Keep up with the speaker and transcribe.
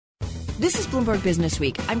This is Bloomberg Business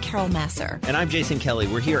Week. I'm Carol Masser. And I'm Jason Kelly.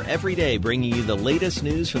 We're here every day bringing you the latest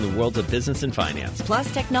news from the worlds of business and finance.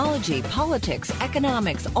 Plus technology, politics,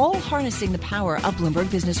 economics, all harnessing the power of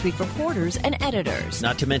Bloomberg Business Week reporters and editors.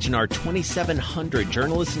 Not to mention our 2,700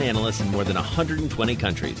 journalists and analysts in more than 120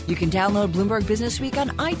 countries. You can download Bloomberg Business Week on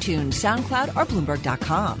iTunes, SoundCloud, or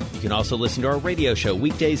Bloomberg.com. You can also listen to our radio show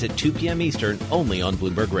weekdays at 2 p.m. Eastern, only on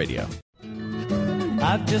Bloomberg Radio.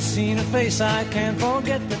 I've just seen her face, I can't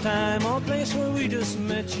forget the time or place where we just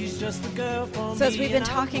met. She's just the girl for me. So as we've been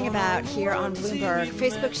talking about here on Bloomberg,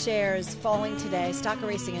 Facebook shares falling today, stock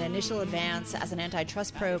erasing an initial advance as an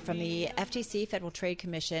antitrust probe from the FTC, Federal Trade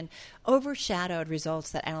Commission, overshadowed results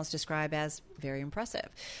that analysts describe as very impressive.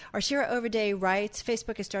 Arshira Overday writes,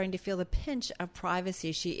 Facebook is starting to feel the pinch of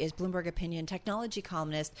privacy. She is Bloomberg Opinion technology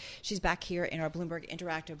columnist. She's back here in our Bloomberg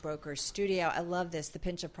Interactive Brokers studio. I love this, the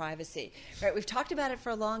pinch of privacy. Right, we've talked about it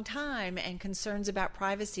for a long time and concerns about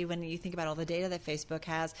privacy when you think about all the data that Facebook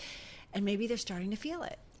has, and maybe they're starting to feel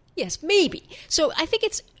it. Yes, maybe. So I think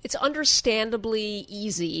it's understandably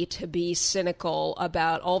easy to be cynical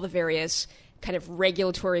about all the various kind of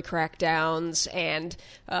regulatory crackdowns and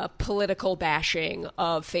political bashing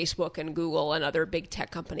of Facebook and Google and other big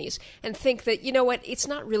tech companies, and think that, you know what, it's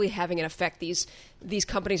not really having an effect. These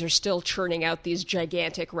companies are still churning out these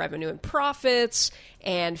gigantic revenue and profits,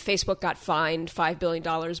 and Facebook got fined $5 billion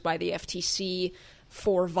by the FTC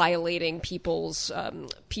for violating people's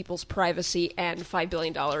privacy, and $5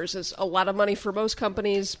 billion is a lot of money for most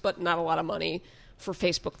companies, but not a lot of money for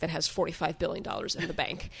Facebook that has $45 billion in the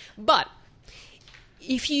bank. But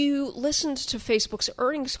if you listened to Facebook's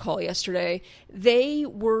earnings call yesterday, they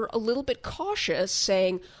were a little bit cautious,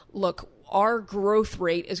 saying, look, our growth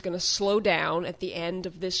rate is going to slow down at the end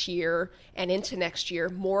of this year and into next year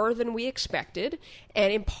more than we expected.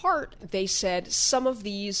 And in part, they said some of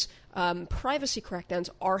these privacy crackdowns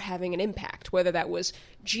are having an impact, whether that was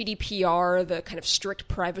GDPR, the kind of strict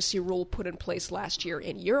privacy rule put in place last year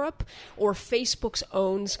in Europe, or Facebook's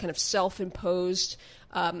own kind of self-imposed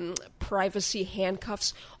privacy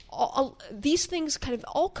handcuffs. These things kind of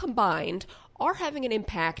all combined are having an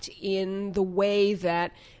impact in the way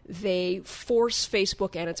that they force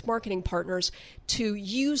Facebook and its marketing partners to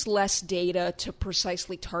use less data to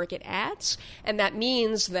precisely target ads. And that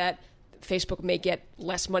means that Facebook may get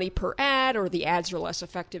less money per ad, or the ads are less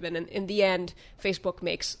effective. And in the end, Facebook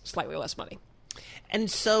makes slightly less money.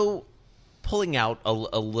 And so pulling out a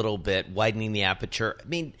little bit, widening the aperture, I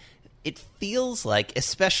mean, it feels like,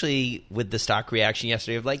 especially with the stock reaction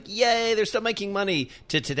yesterday of like, yay, they're still making money,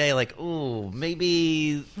 to today, like, ooh,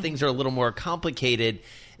 maybe things are a little more complicated,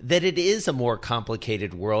 that it is a more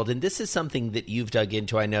complicated world. And this is something that you've dug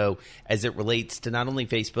into, I know, as it relates to not only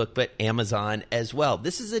Facebook, but Amazon as well.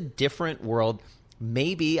 This is a different world,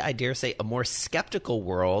 maybe, I dare say, a more skeptical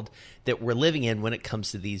world that we're living in when it comes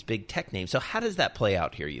to these big tech names. So how does that play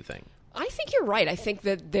out here, you think? I think you're right. I think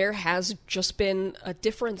that there has just been a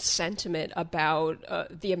different sentiment about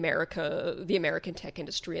the American tech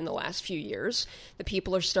industry in the last few years. The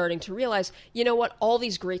people are starting to realize, you know what, all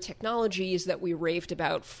these great technologies that we raved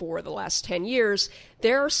about for the last 10 years,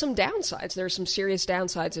 there are some downsides. There are some serious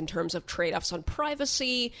downsides in terms of trade-offs on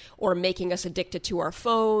privacy, or making us addicted to our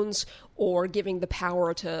phones, or giving the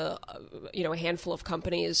power to a handful of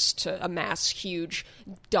companies to amass huge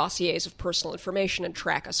dossiers of personal information and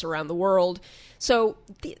track us around the world. So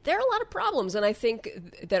there are a lot of problems, and I think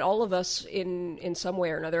that all of us in some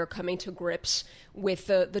way or another are coming to grips with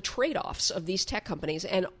the trade-offs of these tech companies.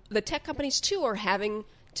 And the tech companies, too, are having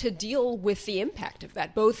to deal with the impact of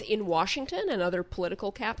that, both in Washington and other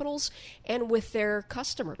political capitals, and with their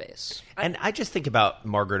customer base. And I just think about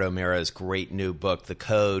Margaret O'Mara's great new book, The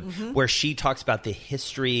Code, where she talks about the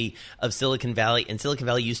history of Silicon Valley. And Silicon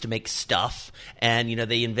Valley used to make stuff, and,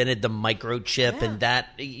 they invented the microchip, and that,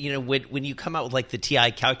 when you come out with like the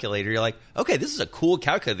TI calculator, you're like, okay, this is a cool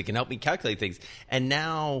calculator that can help me calculate things. And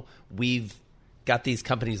now we've got these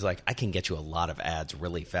companies like, I can get you a lot of ads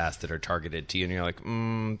really fast that are targeted to you. And you're like,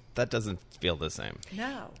 that doesn't feel the same.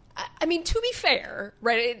 No. I mean, to be fair,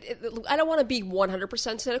 right, I don't want to be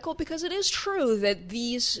 100% cynical, because it is true that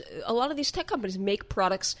a lot of these tech companies make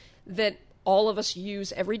products that all of us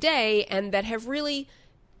use every day, and that have really,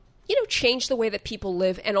 changed the way that people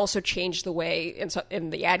live, and also changed the way, in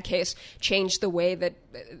the ad case, changed the way that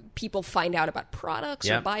people find out about products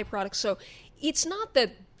or buy products. So it's not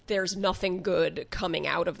that there's nothing good coming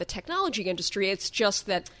out of the technology industry. It's just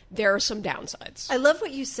that there are some downsides. I love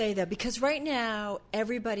what you say, though, because right now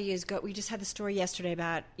everybody is we just had the story yesterday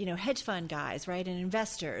about, hedge fund guys, right, and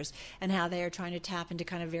investors, and how they are trying to tap into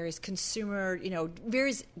kind of various consumer,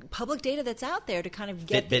 various public data that's out there to kind of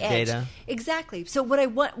get Fitbit the edge. data. Exactly. So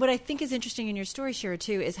what I think is interesting in your story, Shira,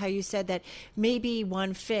 too, is how you said that maybe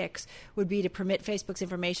one fix would be to permit Facebook's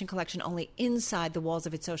information collection only inside the walls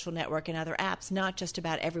of its social network and other apps, not just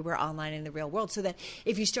about everywhere online in the real world. So that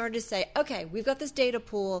if you started to say, okay, we've got this data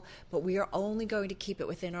pool, but we are only going to keep it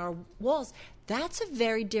within our walls, that's a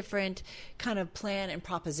very different kind of plan and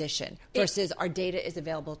proposition versus our data is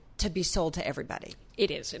available to be sold to everybody. It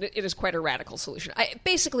is. It is quite a radical solution.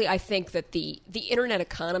 I think that the internet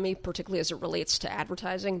economy, particularly as it relates to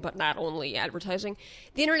advertising, but not only advertising,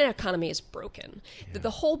 the internet economy is broken. Yeah. The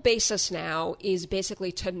whole basis now is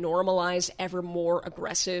basically to normalize ever more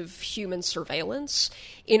aggressive human surveillance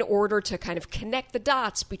in order to kind of connect the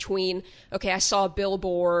dots between, okay, I saw a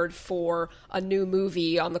billboard for a new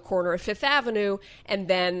movie on the corner of Fifth Avenue, and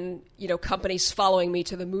then, companies following me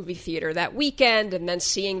to the movie theater that weekend, and then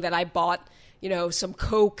seeing that I bought some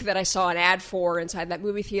Coke that I saw an ad for inside that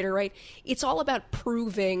movie theater, right? It's all about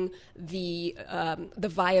proving the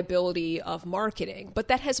viability of marketing. But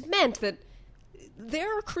that has meant that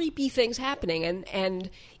there are creepy things happening, and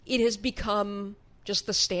it has become just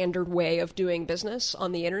the standard way of doing business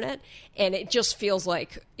on the internet, and it just feels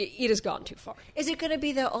like it has gone too far. Is it going to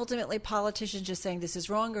be, though, ultimately politicians just saying this is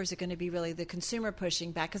wrong, or is it going to be really the consumer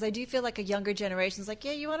pushing back? Because I do feel like a younger generation is like,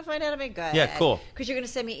 yeah, you want to find out about it? Go ahead. Yeah, cool. Because you're going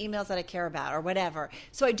to send me emails that I care about or whatever.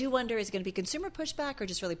 So I do wonder, is it going to be consumer pushback or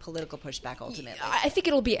just really political pushback ultimately? I think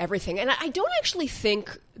it'll be everything. And I don't actually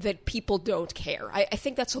think that people don't care. I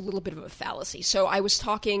think that's a little bit of a fallacy. So I was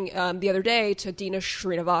talking the other day to Dina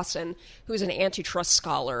Srinivasan, who's an antitrust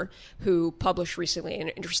scholar who published recently an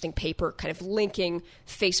interesting paper kind of linking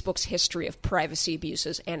Facebook's history of privacy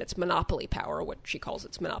abuses and its monopoly power, what she calls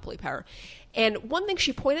its monopoly power. And one thing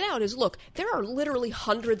she pointed out is, look, there are literally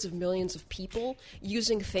hundreds of millions of people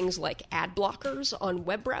using things like ad blockers on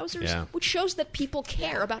web browsers, which shows that people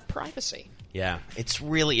care about privacy. Yeah, it's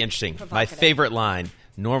really interesting. My favorite line,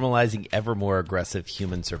 normalizing ever more aggressive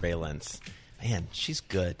human surveillance. Man, she's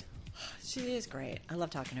good. She is great. I love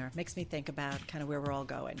talking to her. Makes me think about kind of where we're all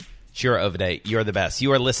going. Shira Ovide, you're the best.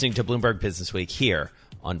 You are listening to Bloomberg Business Week here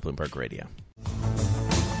on Bloomberg Radio.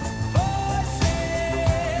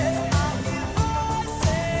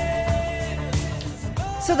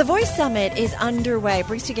 So the Voice Summit is underway. It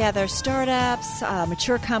brings together startups,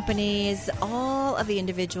 mature companies, all of the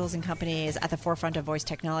individuals and companies at the forefront of voice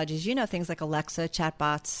technologies. Things like Alexa,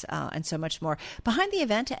 chatbots, and so much more. Behind the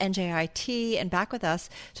event at NJIT and back with us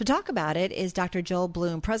to talk about it is Dr. Joel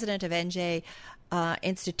Bloom, president of NJ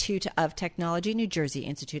Institute of Technology, New Jersey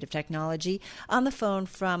Institute of Technology, on the phone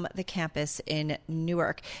from the campus in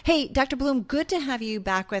Newark. Hey, Dr. Bloom, good to have you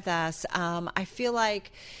back with us. I feel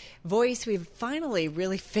like voice, we've finally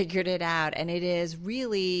really figured it out, and it is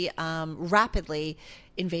really rapidly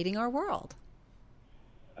invading our world.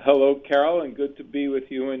 Hello, Carol, and good to be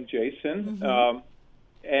with you and Jason. Mm-hmm.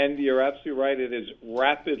 And you're absolutely right. It is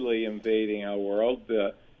rapidly invading our world.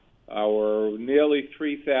 Our nearly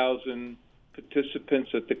 3,000 participants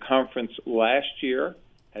at the conference last year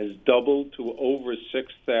has doubled to over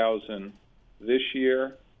 6,000 this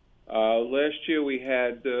year. Last year we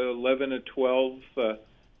had 11 or 12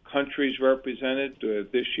 countries represented.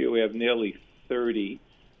 This year we have nearly 30.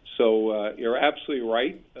 So you're absolutely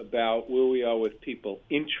right about where we are with people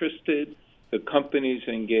interested, the companies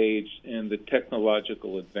engaged, and the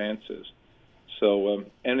technological advances. So,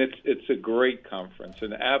 and it's a great conference,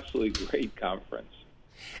 an absolutely great conference.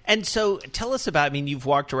 And so tell us about, you've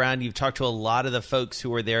walked around, you've talked to a lot of the folks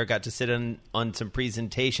who were there, got to sit on some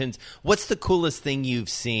presentations. What's the coolest thing you've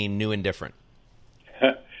seen, new and different?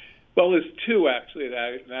 Well, there's two, actually,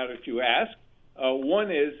 now that you ask.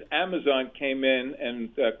 One is Amazon came in and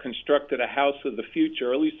constructed a house of the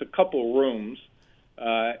future, or at least a couple rooms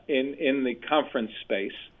in the conference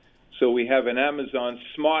space. So we have an Amazon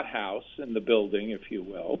smart house in the building, if you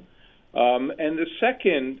will. And the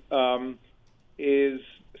second is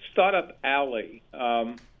Startup Alley,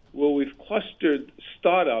 where we've clustered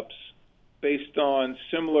startups based on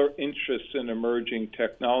similar interests in emerging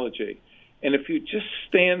technology. And if you just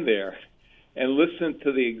stand there and listen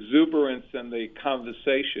to the exuberance and the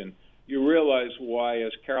conversation, you realize why,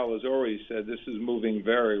 as Carol has already said, this is moving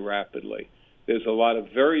very rapidly. There's a lot of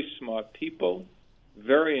very smart people,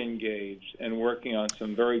 very engaged, and working on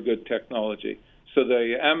some very good technology. So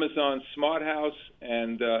the Amazon Smart House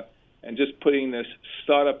and just putting this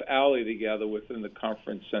Startup Alley together within the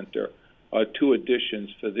conference center two additions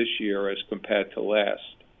for this year as compared to last.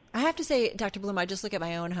 I have to say, Dr. Bloom, I just look at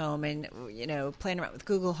my own home and, playing around with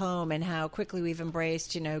Google Home and how quickly we've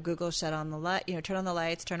embraced, Google shut on the light, turn on the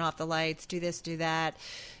lights, turn off the lights, do this, do that,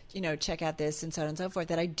 check out this and so on and so forth,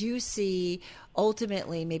 that I do see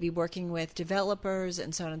ultimately maybe working with developers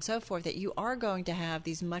and so on and so forth, that you are going to have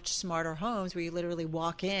these much smarter homes where you literally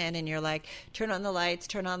walk in and you're like, turn on the lights,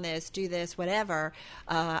 turn on this, do this, whatever.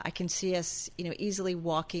 I can see us, easily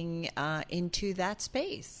walking into that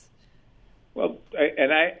space. Well,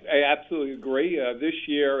 I absolutely agree. This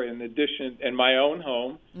year, in addition, in my own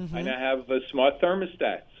home, I now have smart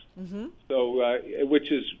thermostats. So,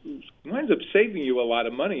 which winds up saving you a lot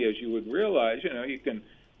of money, as you would realize. You can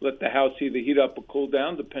let the house either heat up or cool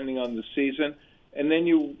down, depending on the season, and then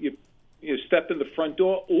you step in the front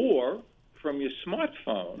door, or from your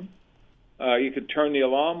smartphone, you could turn the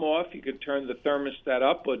alarm off. You could turn the thermostat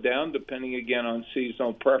up or down, depending again on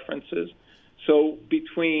seasonal preferences. So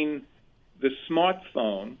between the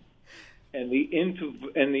smartphone and the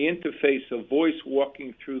interface of voice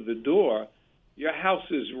walking through the door, your house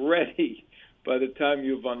is ready by the time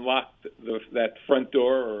you've unlocked that front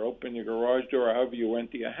door or opened your garage door or however you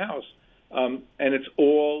enter your house. And it's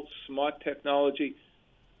all smart technology,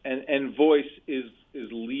 and voice is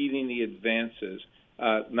leading the advances.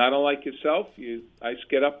 Not unlike yourself, I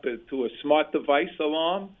get up to a smart device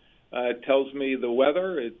alarm. It tells me the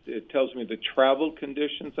weather. It tells me the travel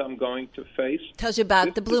conditions I'm going to face. Tells you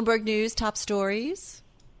about the Bloomberg News top stories.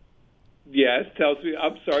 Yes, tells me.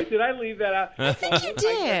 I'm sorry, did I leave that out? You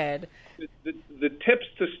did. The tips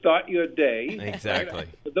to start your day. Exactly.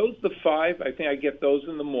 Those are the 5. I think I get those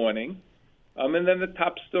in the morning. And then the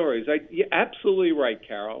top stories. You're absolutely right,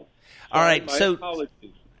 Carol. All right, so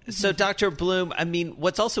apologies. So, Dr. Bloom,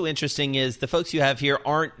 what's also interesting is the folks you have here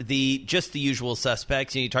aren't just the usual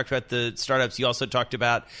suspects. You talked about the startups. You also talked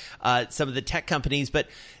about some of the tech companies. But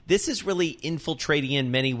this is really infiltrating, in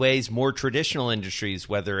many ways, more traditional industries,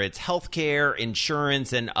 whether it's healthcare,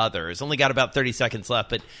 insurance, and others. Only got about 30 seconds left,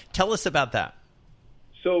 but tell us about that.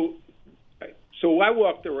 So I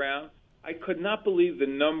walked around. I could not believe the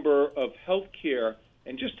number of healthcare,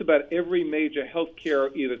 and just about every major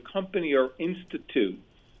healthcare, either company or institute,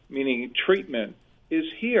 meaning treatment, is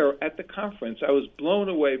here at the conference. I was blown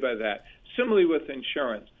away by that. Similarly with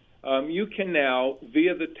insurance. You can now,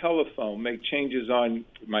 via the telephone, make changes on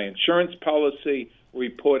my insurance policy,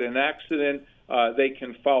 report an accident. They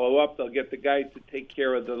can follow up. They'll get the guy to take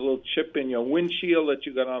care of the little chip in your windshield that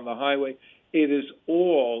you got on the highway. It is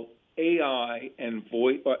all AI and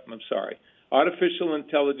artificial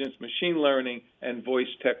intelligence, machine learning, and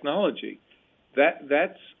voice technology.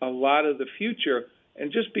 That's a lot of the future.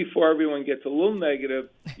 And just before everyone gets a little negative,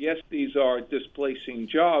 yes, these are displacing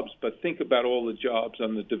jobs, but think about all the jobs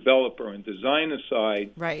on the developer and designer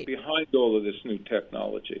side behind all of this new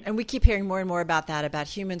technology. And we keep hearing more and more about that, about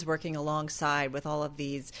humans working alongside with all of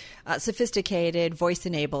these sophisticated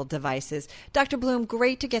voice-enabled devices. Dr. Bloom,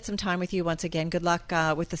 great to get some time with you once again. Good luck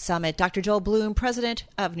with the summit. Dr. Joel Bloom, president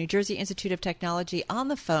of New Jersey Institute of Technology, on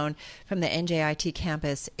the phone from the NJIT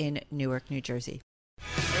campus in Newark, New Jersey.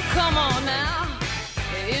 Come on now.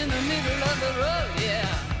 In the middle of the road, yeah.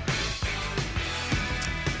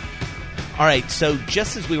 All right, so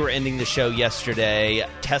just as we were ending the show yesterday,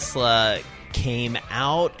 Tesla came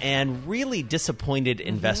out and really disappointed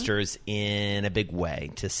investors in a big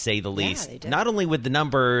way, to say the least. They did. Not only with the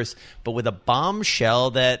numbers, but with a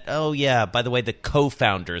bombshell that, by the way, the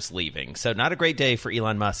co-founder's leaving. So not a great day for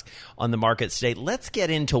Elon Musk on the markets today. Let's get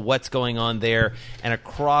into what's going on there and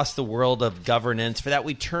across the world of governance. For that,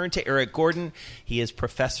 we turn to Eric Gordon. He is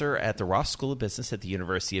professor at the Ross School of Business at the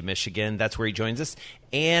University of Michigan. That's where he joins us.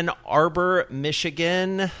 Ann Arbor,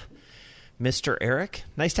 Michigan. Mr. Eric,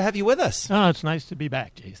 nice to have you with us. Oh, it's nice to be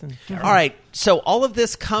back, Jason. All right, so all of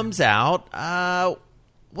this comes out.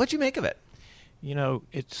 What'd you make of it?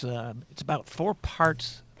 It's about 4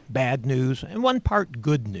 parts bad news and 1 part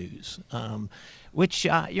good news, which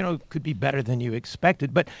could be better than you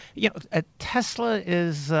expected. But Tesla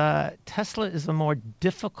is a more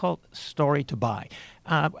difficult story to buy.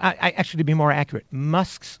 Actually, to be more accurate,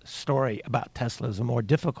 Musk's story about Tesla is a more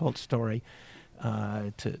difficult story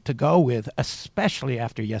to go with, especially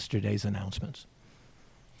after yesterday's announcements.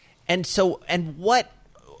 And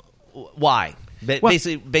why?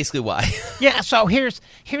 Basically why? Yeah, so here's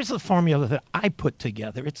the formula that I put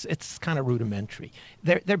together. It's kind of rudimentary.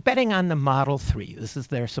 They're betting on the Model 3. This is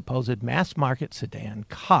their supposed mass market sedan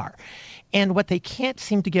car. And what they can't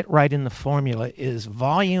seem to get right in the formula is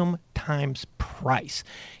volume times price.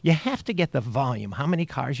 You have to get the volume, how many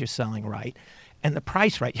cars you're selling, right, and the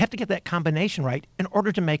price right. You have to get that combination right in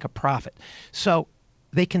order to make a profit. So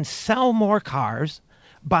they can sell more cars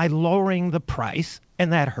by lowering the price,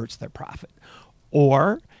 and that hurts their profit.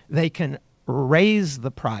 Or they can raise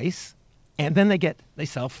the price, and then they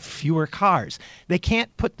sell fewer cars. They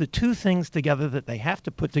can't put the two things together that they have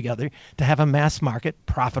to put together to have a mass market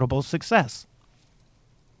profitable success.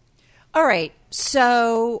 All right.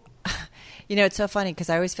 So, it's so funny because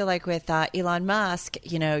I always feel like with Elon Musk,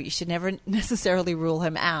 you should never necessarily rule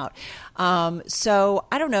him out. So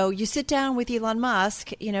I don't know. You sit down with Elon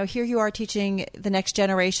Musk, here you are teaching the next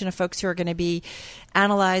generation of folks who are going to be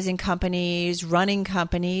analyzing companies, running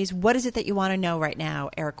companies. What is it that you want to know right now,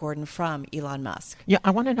 Eric Gordon, from Elon Musk? Yeah,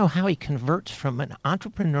 I want to know how he converts from an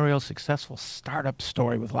entrepreneurial, successful startup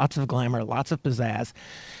story with lots of glamour, lots of pizzazz,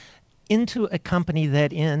 into a company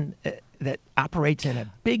that operates in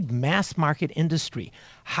a big mass market industry.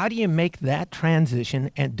 How do you make that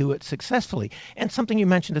transition and do it successfully? And something you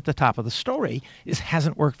mentioned at the top of the story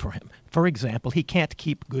hasn't worked for him. For example, he can't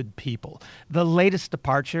keep good people. The latest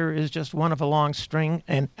departure is just one of a long string,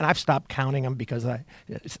 and I've stopped counting them because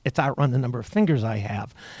it's outrun the number of fingers I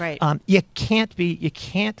have. Right. You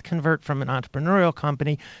can't convert from an entrepreneurial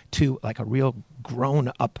company to like a real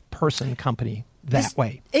grown-up person company that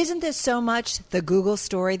way. Isn't this so much the Google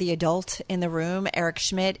story, the adult in the room, Eric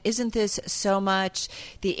Schmidt? Isn't this so much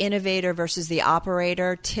the innovator versus the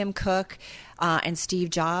operator, Tim Cook and Steve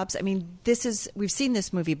Jobs? I mean, we've seen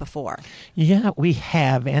this movie before. Yeah, we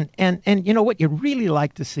have. And what you really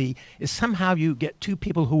like to see is somehow you get two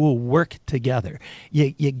people who will work together.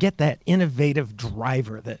 You get that innovative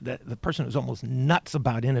driver, the person who's almost nuts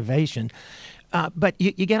about innovation. But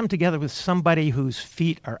you get them together with somebody whose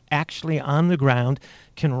feet are actually on the ground,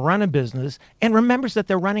 can run a business, and remembers that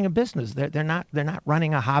they're running a business. They're not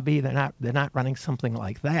running a hobby. They're not running something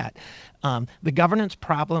like that. The governance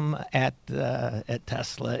problem at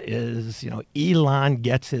Tesla is, Elon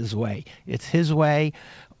gets his way. It's his way,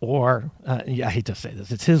 or I hate to say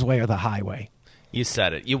this, it's his way or the highway. You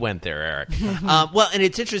said it. You went there, Eric. Well, and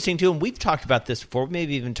it's interesting, too, and we've talked about this before,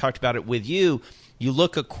 maybe even talked about it with you. You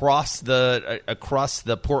look across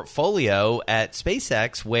the portfolio at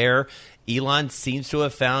SpaceX, where Elon seems to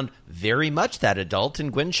have found very much that adult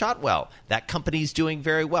in Gwynne Shotwell. That company's doing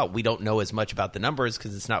very well. We don't know as much about the numbers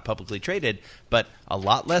because it's not publicly traded, but a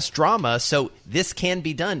lot less drama. So this can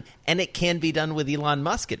be done, and it can be done with Elon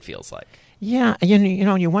Musk, it feels like. Yeah,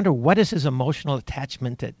 you wonder what is his emotional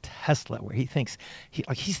attachment to Tesla, where he thinks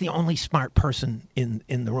he's the only smart person in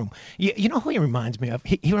the room. You know who he reminds me of?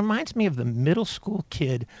 He reminds me of the middle school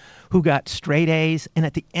kid who got straight A's and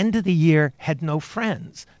at the end of the year had no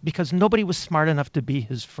friends because nobody was smart enough to be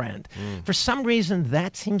his friend. For some reason,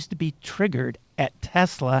 that seems to be triggered at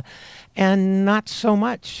Tesla and not so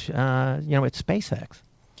much, at SpaceX.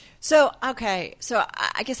 So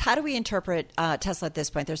I guess how do we interpret Tesla at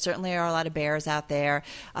this point? There certainly are a lot of bears out there.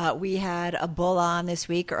 We had a bull on this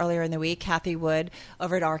week, earlier in the week, Kathy Wood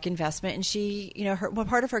over at ARK Investment, and she,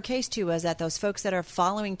 part of her case too was that those folks that are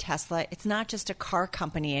following Tesla, it's not just a car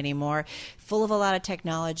company anymore, full of a lot of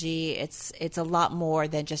technology. It's a lot more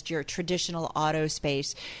than just your traditional auto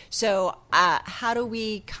space. So how do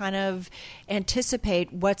we kind of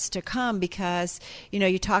anticipate what's to come? Because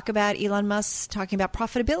you talk about Elon Musk talking about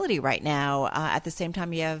profitability right now. At the same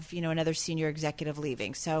time, you have another senior executive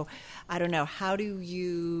leaving. So I don't know. How do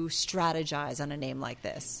you strategize on a name like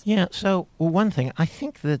this? Yeah. So one thing, I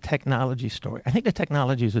think the technology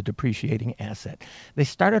is a depreciating asset. They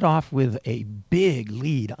started off with a big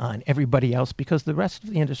lead on everybody else because the rest of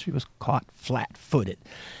the industry was caught flat-footed.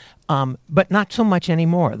 But not so much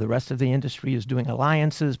anymore. The rest of the industry is doing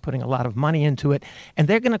alliances, putting a lot of money into it, and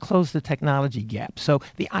they're going to close the technology gap. So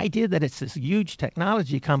the idea that it's this huge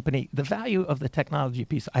technology company, the value of the technology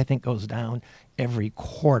piece, I think, goes down every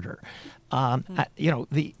quarter.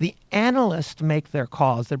 The analysts make their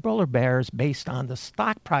calls. They're bull or bears based on the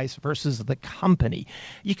stock price versus the company.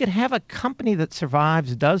 You could have a company that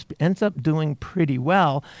survives, ends up doing pretty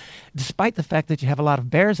well, despite the fact that you have a lot of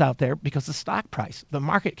bears out there because the stock price, the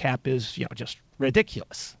market cap is, just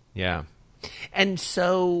ridiculous. Yeah. And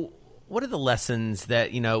so what are the lessons that,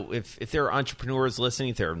 if there are entrepreneurs listening,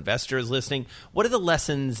 if there are investors listening, what are the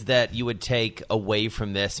lessons that you would take away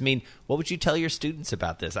from this? I mean, what would you tell your students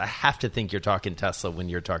about this? I have to think you're talking Tesla when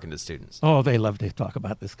you're talking to students. Oh, they love to talk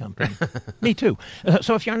about this company. Me too.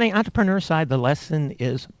 So if you're on the entrepreneur side, the lesson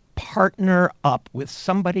is partner up with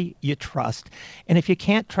somebody you trust. And if you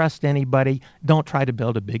can't trust anybody, don't try to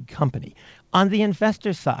build a big company. On the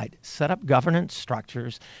investor side, set up governance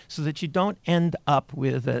structures so that you don't end up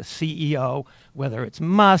with a CEO, whether it's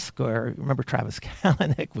Musk or remember Travis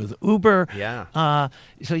Kalanick with Uber. Yeah.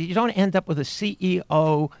 So you don't end up with a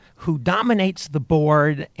CEO who dominates the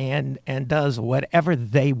board and does whatever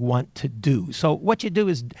they want to do. So what you do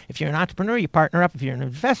is, if you're an entrepreneur, you partner up. If you're an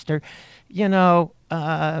investor, get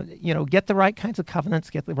the right kinds of covenants,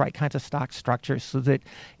 get the right kinds of stock structures, so that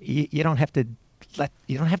you don't have to let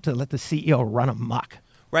the CEO run amok.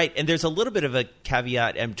 Right, and there's a little bit of a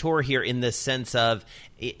caveat emptor here in the sense of,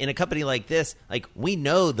 in a company like this, like, we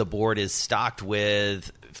know the board is stocked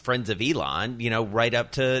with friends of Elon, right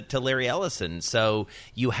up to Larry Ellison. So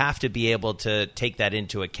you have to be able to take that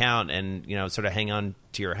into account and, sort of hang on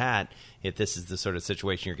to your hat if this is the sort of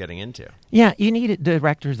situation you're getting into. Yeah, you need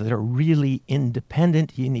directors that are really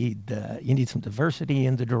independent. You need some diversity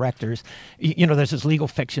in the directors. There's this legal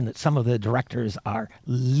fiction that some of the directors are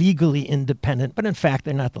legally independent, but in fact,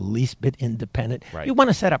 they're not the least bit independent. Right. You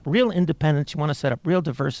want to set up real independence. You want to set up real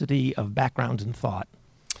diversity of backgrounds and thought.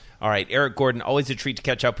 All right, Eric Gordon, always a treat to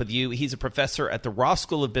catch up with you. He's a professor at the Ross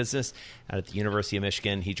School of Business out at the University of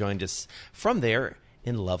Michigan. He joined us from there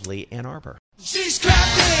in lovely Ann Arbor. She's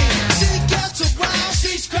crafty. She gets around.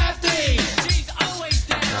 She's crafty. She's always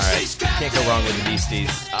down. All right, can't go wrong with the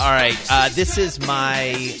Beasties. All right, this is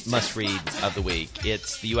my must-read of the week.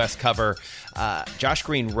 It's the U.S. cover. Josh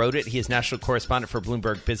Green wrote it. He is national correspondent for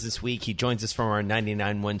Bloomberg Business Week. He joins us from our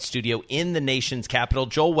 99.1 studio in the nation's capital.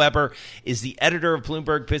 Joel Weber is the editor of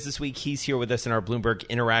Bloomberg Business Week. He's here with us in our Bloomberg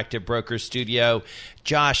Interactive Brokers studio.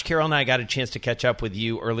 Josh, Carol and I got a chance to catch up with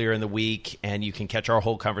you earlier in the week, and you can catch our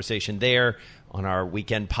whole conversation there on our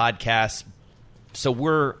weekend podcast. So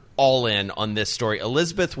we're all in on this story.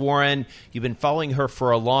 Elizabeth Warren, you've been following her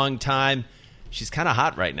for a long time. She's kind of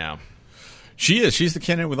hot right now. She is. She's the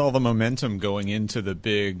candidate with all the momentum going into the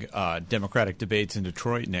big Democratic debates in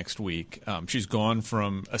Detroit next week. She's gone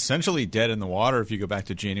from essentially dead in the water, if you go back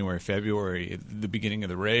to January, February, the beginning of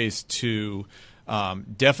the race, to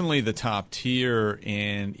definitely the top tier.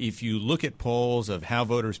 And if you look at polls of how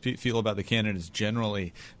voters feel about the candidates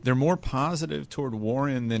generally, they're more positive toward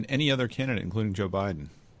Warren than any other candidate, including Joe Biden.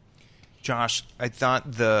 Josh, I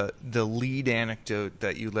thought the lead anecdote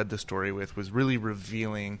that you led the story with was really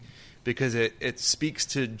revealing, because it speaks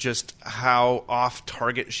to just how off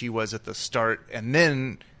target she was at the start, and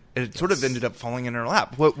then it sort of ended up falling in her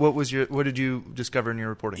lap. What did you discover in your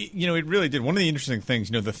reporting? It really did. One of the interesting things,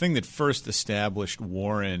 the thing that first established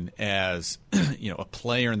Warren as a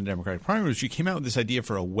player in the Democratic primary was she came out with this idea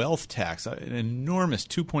for a wealth tax, an enormous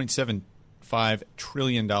 $2.75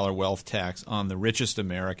 trillion wealth tax on the richest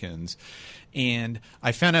Americans. And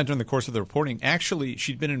I found out during the course of the reporting, actually,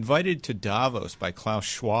 she'd been invited to Davos by Klaus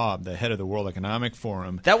Schwab, the head of the World Economic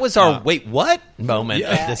Forum. That was our wait, what moment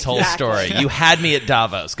of this whole story. You had me at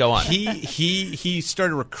Davos. Go on. He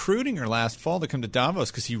started recruiting her last fall to come to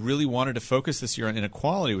Davos because he really wanted to focus this year on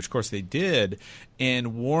inequality, which, of course, they did.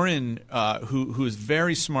 And Warren, who is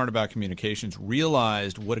very smart about communications,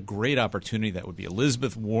 realized what a great opportunity that would be.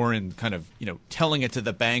 Elizabeth Warren kind of, telling it to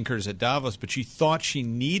the bankers at Davos, but she thought she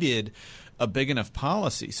needed a big enough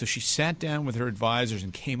policy. So she sat down with her advisors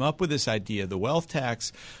and came up with this idea, the wealth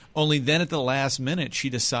tax, only then at the last minute she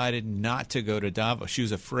decided not to go to Davos. She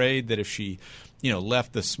was afraid that if she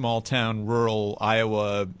left the small town rural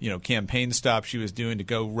Iowa campaign stop she was doing to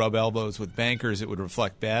go rub elbows with bankers, it would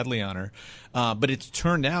reflect badly on her. But it's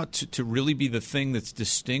turned out to really be the thing that's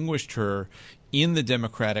distinguished her in the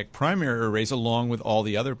Democratic primary race, along with all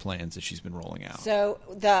the other plans that she's been rolling out. So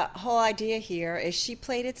the whole idea here is she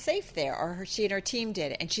played it safe there, or she and her team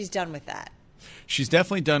did, and she's done with that. She's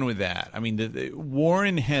definitely done with that. I mean,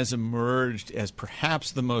 Warren has emerged as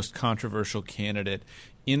perhaps the most controversial candidate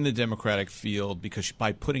in the Democratic field because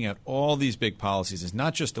by putting out all these big policies, it's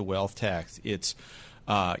not just the wealth tax, it's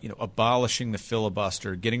abolishing the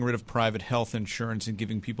filibuster, getting rid of private health insurance and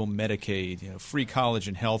giving people Medicaid, free college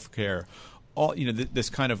and health care. All this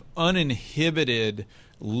kind of uninhibited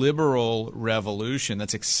liberal revolution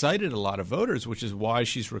that's excited a lot of voters, which is why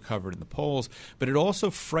she's recovered in the polls. But it also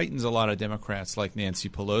frightens a lot of Democrats like Nancy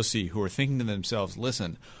Pelosi, who are thinking to themselves,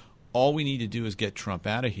 listen, all we need to do is get Trump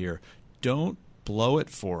out of here. Don't blow it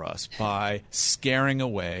for us by scaring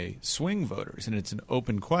away swing voters. And it's an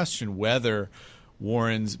open question whether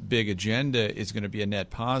Warren's big agenda is going to be a net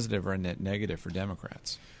positive or a net negative for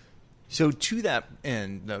Democrats. So to that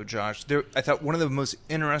end, though, Josh, I thought one of the most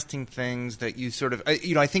interesting things that you sort of,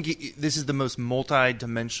 I think this is the most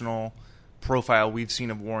multi-dimensional profile we've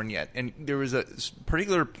seen of Warren yet. And there was a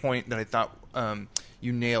particular point that I thought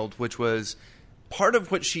you nailed, which was part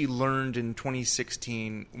of what she learned in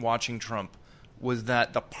 2016 watching Trump was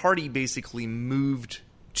that the party basically moved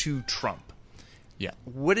to Trump. Yeah.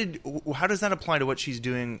 How does that apply to what she's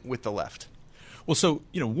doing with the left? Well, so,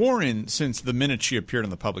 Warren, since the minute she appeared on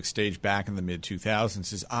the public stage back in the mid-2000s,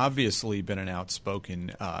 has obviously been an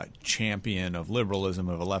outspoken champion of liberalism,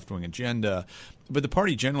 of a left-wing agenda. But the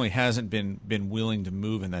party generally hasn't been willing to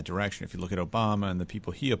move in that direction. If you look at Obama and the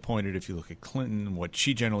people he appointed, if you look at Clinton and what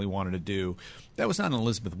she generally wanted to do, that was not an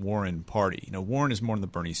Elizabeth Warren party. Warren is more in the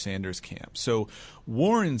Bernie Sanders camp. So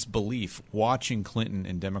Warren's belief, watching Clinton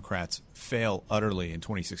and Democrats fail utterly in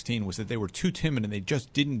 2016, was that they were too timid and they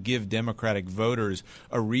just didn't give Democratic voters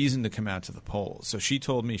a reason to come out to the polls. So she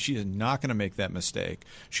told me she is not going to make that mistake.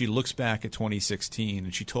 She looks back at 2016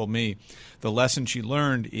 and she told me the lesson she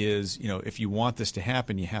learned is, if you want this to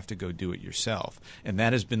happen, you have to go do it yourself. And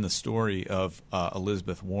that has been the story of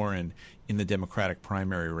Elizabeth Warren in the Democratic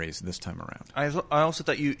primary race this time around. I also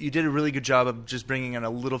thought you did a really good job of just bringing in a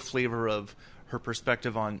little flavor of her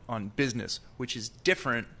perspective on business, which is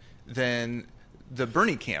different than the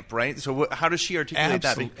Bernie camp, right? So how does she articulate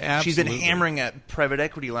that? She's been hammering at private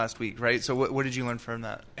equity last week, right? So what did you learn from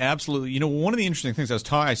that? Absolutely. One of the interesting things I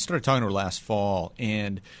started talking to her last fall,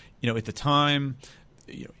 and at the time,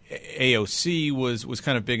 AOC was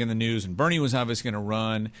kind of big in the news, and Bernie was obviously going to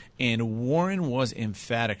run, and Warren was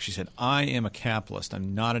emphatic. She said, I am a capitalist.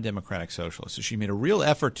 I'm not a democratic socialist. So she made a real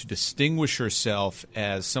effort to distinguish herself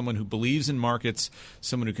as someone who believes in markets,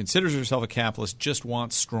 someone who considers herself a capitalist, just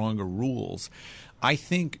wants stronger rules. I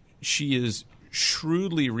think she is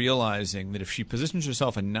shrewdly realizing that if she positions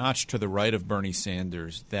herself a notch to the right of Bernie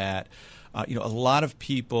Sanders, that a lot of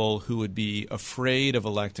people who would be afraid of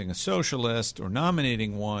electing a socialist or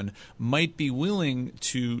nominating one might be willing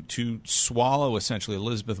to swallow essentially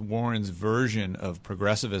Elizabeth Warren's version of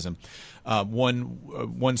progressivism.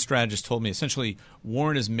 One strategist told me essentially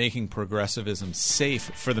Warren is making progressivism safe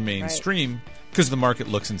for the mainstream because the market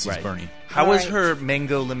looks and sees Bernie. How was her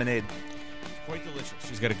mango lemonade? Quite delicious.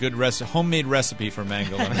 She's got a good homemade recipe for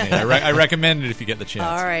mango lemonade. I recommend it if you get the chance.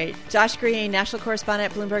 All right. Josh Green, national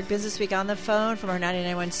correspondent at Bloomberg Businessweek, on the phone from our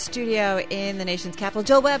 99.1 studio in the nation's capital.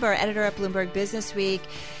 Joel Weber, editor at Bloomberg Businessweek.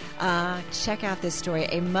 Check out this story,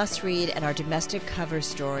 a must-read and our domestic cover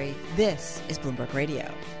story. This is Bloomberg Radio.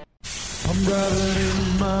 I'm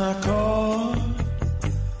driving in my car.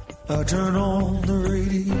 I turn on the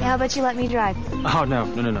radio. How about you let me drive? Oh, no.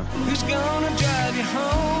 Who's gonna drive you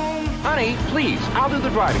home? Honey, please, I'll do the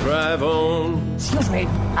driving. Drive on. Excuse me,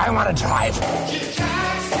 I want to drive. Just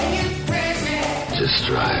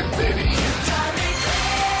drive, baby.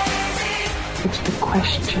 It's the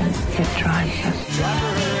question that drives us.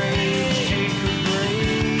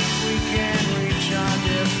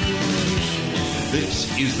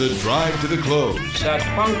 This is the Drive to the Close. That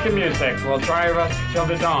funky music will drive us till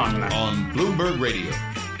the dawn. On Bloomberg Radio.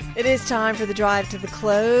 It is time for the Drive to the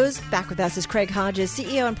Close. Back with us is Craig Hodges,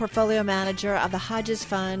 CEO and portfolio manager of the Hodges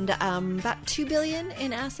Fund. About $2 billion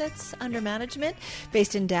in assets under management,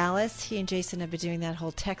 based in Dallas. He and Jason have been doing that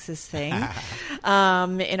whole Texas thing in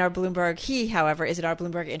our Bloomberg. He, however, is at our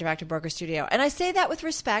Bloomberg Interactive Broker Studio. And I say that with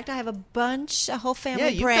respect. I have a whole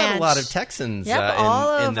family branch. Yeah, you've got a lot of Texans in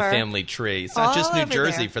the family tree. It's not just New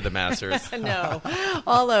Jersey for the Masters. No,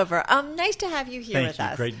 all over. Nice to have you here with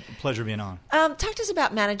us. Great pleasure being on. Talk to us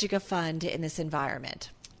about managing a fund in this environment.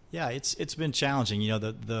 Yeah, it's been challenging.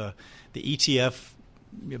 The ETF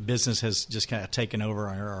business has just kind of taken over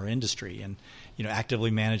our industry, and actively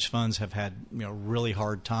managed funds have had really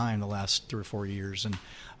hard time the last 3 or 4 years,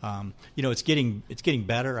 and it's getting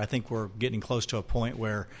better. I think we're getting close to a point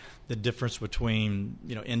where the difference between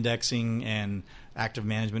indexing and active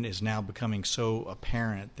management is now becoming so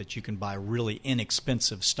apparent that you can buy really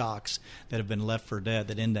inexpensive stocks that have been left for dead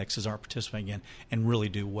that indexes aren't participating in and really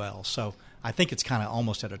do well. So I think it's kind of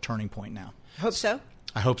almost at a turning point now. Hope so.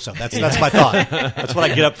 I hope so. That's my thought. That's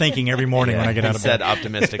what I get up thinking every morning when I get out of bed. Said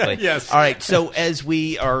optimistically. Yes. All right. So as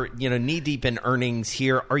we are, knee deep in earnings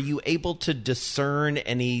here, are you able to discern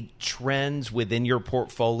any trends within your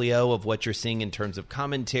portfolio of what you're seeing in terms of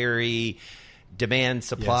commentary, demand,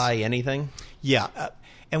 supply, anything? Yeah.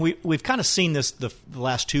 And we've kind of seen this the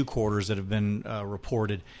last 2 quarters that have been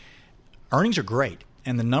reported. Earnings are great,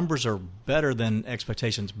 and the numbers are better than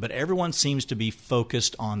expectations, but everyone seems to be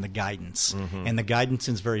focused on the guidance, and the guidance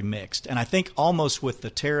is very mixed. And I think almost with the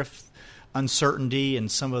tariff uncertainty and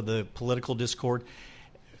some of the political discord,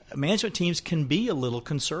 management teams can be a little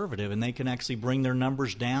conservative, and they can actually bring their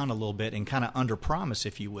numbers down a little bit and kind of under-promise,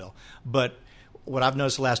 if you will. But what I've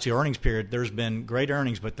noticed the last 2 earnings period, there's been great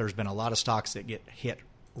earnings, but there's been a lot of stocks that get hit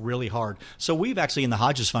really hard. So we've actually, in the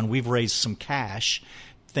Hodges Fund, we've raised some cash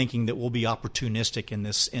thinking that we'll be opportunistic in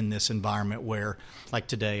this environment where, like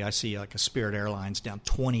today, I see like a Spirit Airlines down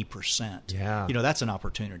 20%. Yeah, that's an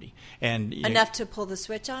opportunity, and enough to pull the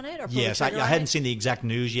switch on it. Or pull yes, the I hadn't seen the exact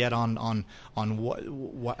news yet on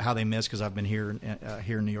what how they missed, because I've been here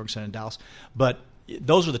in New York City and Dallas, but.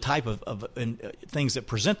 Those are the type of things that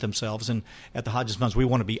present themselves, and at the Hodges Funds, we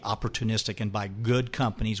want to be opportunistic and buy good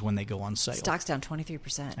companies when they go on sale. Stock's down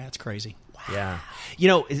 23%. That's crazy. Wow.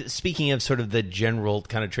 Yeah. Speaking of sort of the general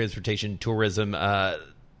kind of transportation tourism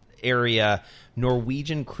area,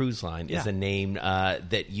 Norwegian Cruise Line is a name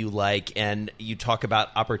that you like, and you talk about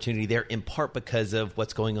opportunity there in part because of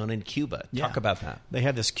what's going on in Cuba. Talk about that. They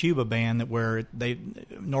had this Cuba ban where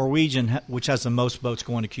Norwegian, which has the most boats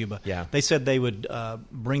going to Cuba, they said they would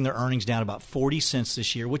bring their earnings down about 40 cents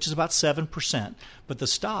this year, which is about 7%, but the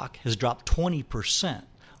stock has dropped 20%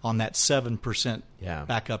 on that 7%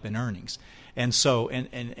 back up in earnings. And so,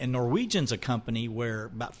 and Norwegian's a company where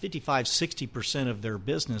about 55-60% of their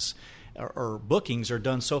business or bookings are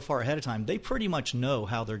done so far ahead of time. They pretty much know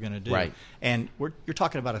how they're going to do. Right. And you're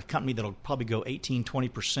talking about a company that'll probably go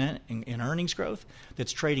 18-20% in earnings growth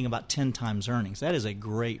that's trading about 10 times earnings. That is a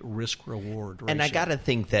great risk-reward ratio. And I got to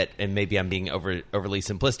think that, and maybe I'm being overly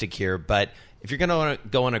simplistic here, but if you're going to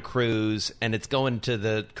go on a cruise and it's going to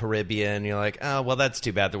the Caribbean, you're like, oh, well, that's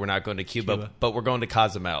too bad that we're not going to Cuba. But we're going to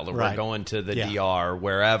Cozumel, or we're going to the DR,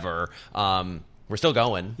 wherever. We're still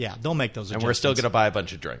going. Yeah, they'll make those adjustments. And we're still going to buy a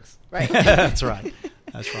bunch of drinks. Right. That's right.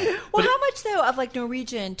 That's right. Well, how much, though, of like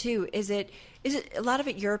Norwegian, too, is it a lot of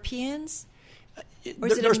it Europeans? Or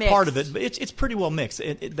is There's it a mix? part of it, but it's pretty well mixed.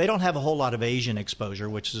 They don't have a whole lot of Asian exposure,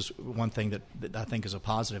 which is one thing that I think is a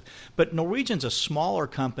positive. But Norwegian's a smaller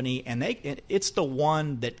company, and it's the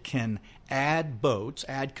one that can add boats,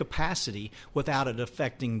 add capacity without it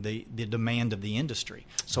affecting the demand of the industry.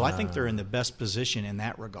 So I think they're in the best position in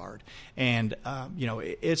that regard. And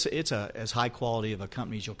it's as high quality of a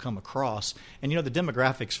company as you'll come across. And the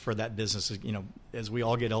demographics for that business is, as we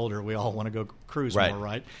all get older, we all want to go cruise more,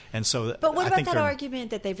 right? And so, but what about that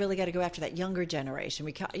argument that they've really got to go after that younger generation?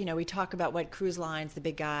 We talk about what cruise lines, the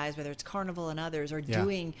big guys, whether it's Carnival and others, are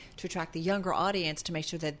doing to attract the younger audience to make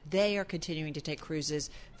sure that they are continuing to take cruises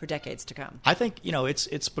for decades to come. I think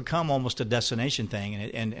it's become almost a destination thing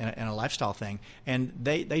and a lifestyle thing, and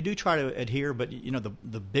they do try to adhere. But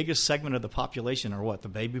the biggest segment of the population are the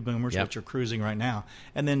baby boomers, which are cruising right now,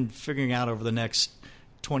 and then figuring out over the next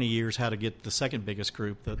 20 years how to get the second biggest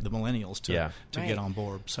group, the millennials, to get on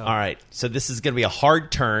board. So, all right, so this is going to be a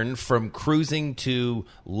hard turn from cruising to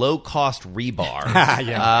low-cost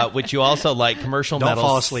rebar, which you also like, commercial metals. Don't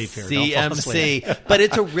fall asleep here. CMC. But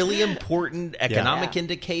it's a really important economic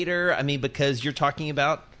indicator, because you're talking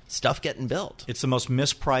about stuff getting built. It's the most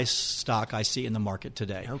mispriced stock I see in the market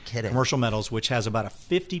today. No kidding. Commercial Metals, which has about a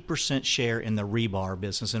 50% share in the rebar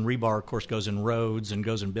business. And rebar, of course, goes in roads and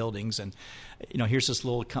goes in buildings. And, here's this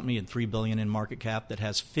little company at $3 billion in market cap that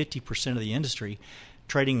has 50% of the industry,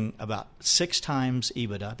 trading about 6 times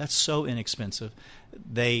EBITDA. That's so inexpensive.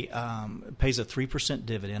 They pays a 3%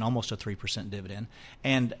 dividend, almost a 3% dividend.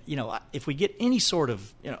 And if we get any sort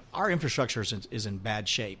of our infrastructure is in bad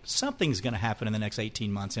shape. Something's going to happen in the next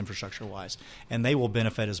 18 months, infrastructure-wise, and they will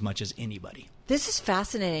benefit as much as anybody. This is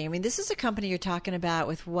fascinating. This is a company you're talking about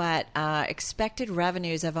with expected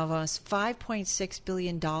revenues of almost $5.6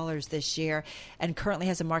 billion this year, and currently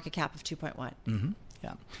has a market cap of 2.1. Mm-hmm.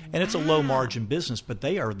 Yeah, and it's a low-margin business, but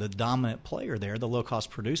they are the dominant player there, the low-cost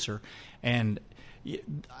producer. And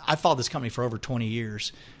I followed this company for over 20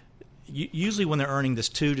 years. Usually when they're earning this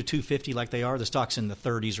 2 to 250 like they are, the stock's in the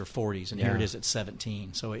 30s or 40s, and here it is at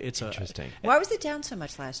 17. So it's interesting. Why was it down so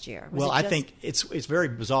much last year? I think it's very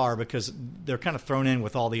bizarre because they're kind of thrown in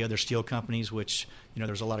with all the other steel companies, which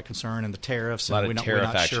there's a lot of concern and the tariffs, and we're not sure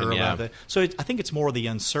about that. So I think it's more the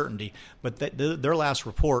uncertainty. But their last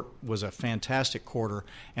report was a fantastic quarter,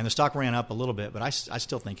 and the stock ran up a little bit. But I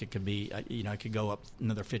still think it could be, it could go up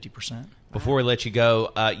another 50%. Before we let you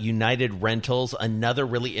go, United Rentals, another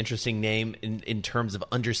really interesting name in terms of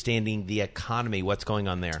understanding the economy. What's going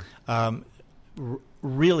on there?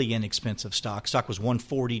 Really inexpensive stock. Stock was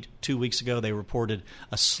 $140 2 weeks ago. They reported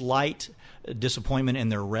a slight disappointment in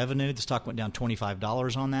their revenue. The stock went down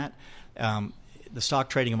 $25 on that. The stock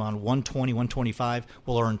trading around $120, $125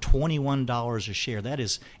 will earn $21 a share. That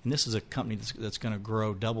is, and this is a company that's going to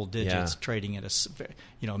grow double digits, trading at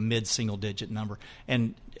a mid-single digit number.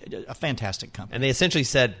 And a fantastic company. And they essentially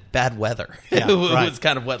said bad weather. Yeah, right. was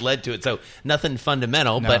kind of what led to it. So nothing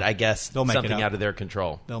fundamental, No, but I guess they'll make it something up. out of their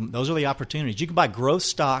control. Those are the opportunities. You can buy growth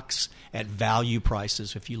stocks at value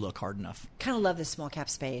prices if you look hard enough. Kind of love the small cap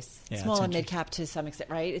space. Yeah, Small it's and mid cap to some extent,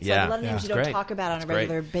 right? It's Yeah. like a lot of names Yeah. you don't Great. talk about on It's a great.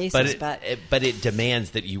 regular basis. But it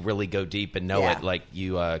demands that you really go deep and know Yeah. it like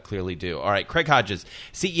you clearly do. All right, Craig Hodges,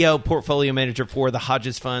 CEO, portfolio manager for the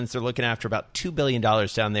Hodges Funds. They're looking after about $2 billion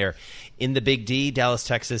down there in the Big D, Dallas,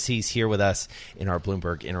 Texas. He's here with us in our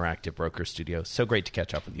Bloomberg Interactive Broker studio. So great to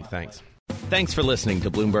catch up with you. Thanks. Thanks for listening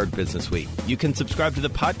to Bloomberg Business Week. You can subscribe to the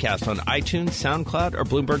podcast on iTunes, SoundCloud, or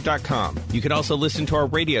Bloomberg.com. You can also listen to our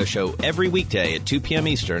radio show every weekday at 2 p.m.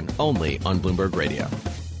 Eastern, only on Bloomberg Radio.